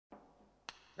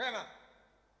Trim him.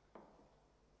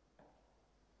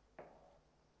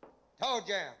 Toe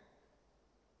jam.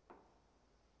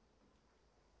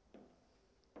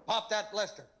 Pop that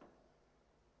blister.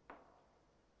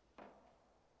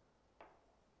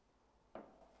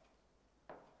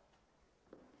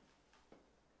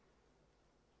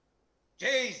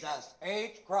 Jesus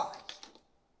H. Christ.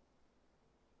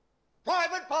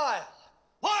 Private Pyle,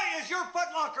 why is your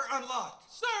footlocker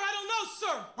unlocked? Sir, I don't know,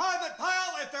 sir. Private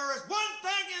Pyle, if there is one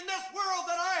thing in this world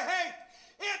that I hate,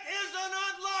 it is an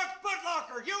unlocked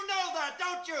footlocker. You know that,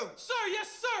 don't you? Sir, yes,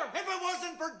 sir. If it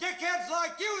wasn't for dickheads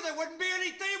like you, there wouldn't be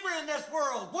any thievery in this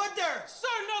world, would there? Sir,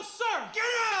 no, sir. Get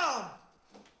down!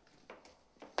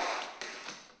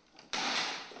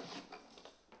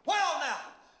 Well, now,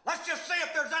 let's just see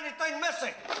if there's anything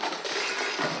missing.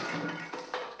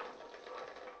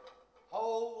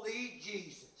 Holy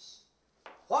Jesus.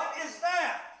 What is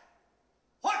that?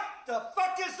 What the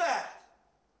fuck is that?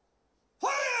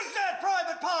 What is that,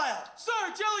 Private Pyle? Sir,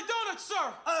 jelly donut,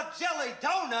 sir. A jelly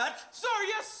donut? Sir,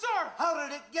 yes, sir. How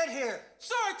did it get here?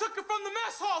 Sir, I took it from the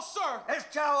mess hall, sir. Is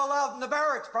chow allowed in the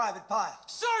barracks, Private Pyle?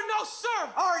 Sir, no, sir.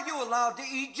 Are you allowed to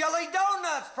eat jelly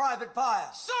donuts, Private Pyle?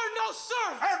 Sir, no,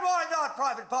 sir. And why not,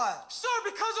 Private Pyle? Sir,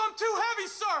 because I'm too heavy,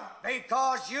 sir.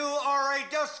 Because you are a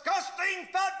disgusting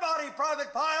fat body,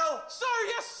 Private Pyle. Sir,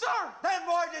 yes, sir. Then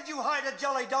why did you hide a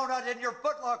jelly donut in your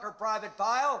footlocker, Private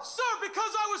Pyle? Sir,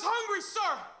 because I was hungry,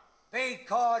 sir.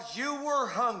 Because you were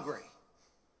hungry.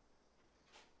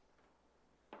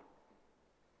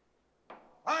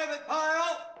 Private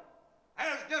Pyle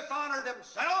has dishonored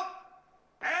himself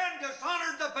and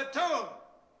dishonored the platoon.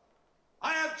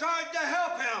 I have tried to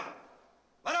help him,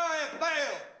 but I have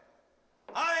failed.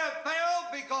 I have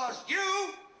failed because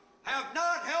you have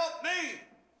not helped me.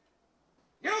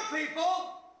 You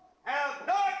people have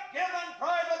not given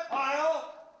Private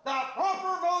Pyle the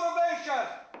proper motivation.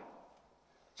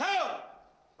 So,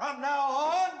 from now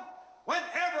on,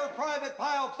 whenever Private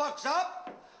Pyle fucks up,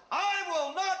 I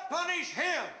will not punish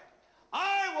him.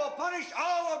 I will punish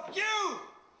all of you.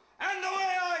 And the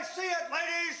way I see it,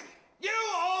 ladies, you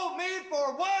owe me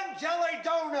for one jelly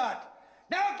donut.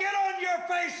 Now get on your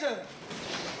faces.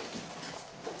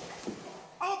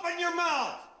 Open your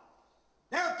mouth.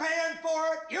 They're paying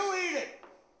for it. You eat it.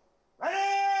 Ready?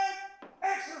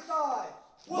 Exercise.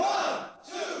 1,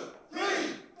 2, 3,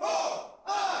 4.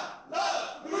 I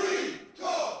love Marine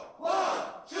Corps. 1,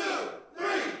 2,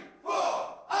 3, 4.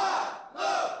 I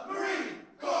love Marine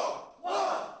Corps.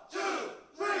 1, 2,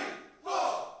 3, 4.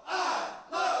 I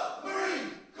love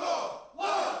Marine Corps.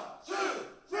 1, 2,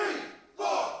 3, 4.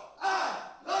 I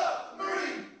love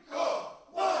Marine Corps.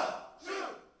 1, 2,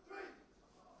 3.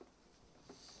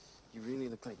 You really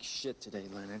look like shit today,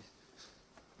 Leonard.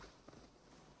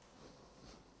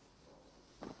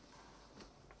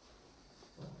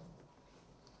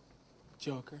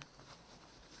 Joker.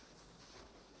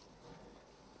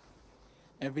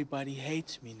 Everybody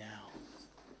hates me now.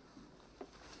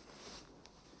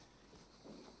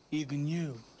 Even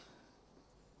you.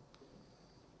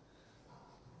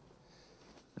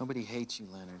 Nobody hates you,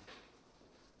 Leonard.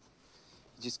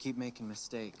 You just keep making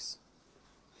mistakes,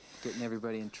 getting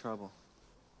everybody in trouble.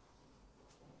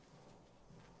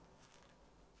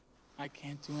 I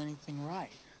can't do anything right.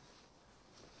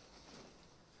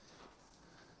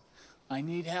 I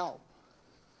need help.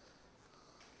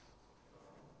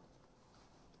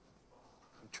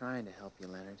 I'm trying to help you,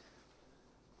 Leonard.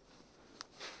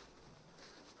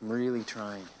 I'm really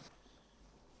trying.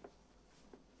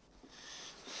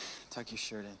 Tuck your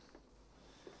shirt in.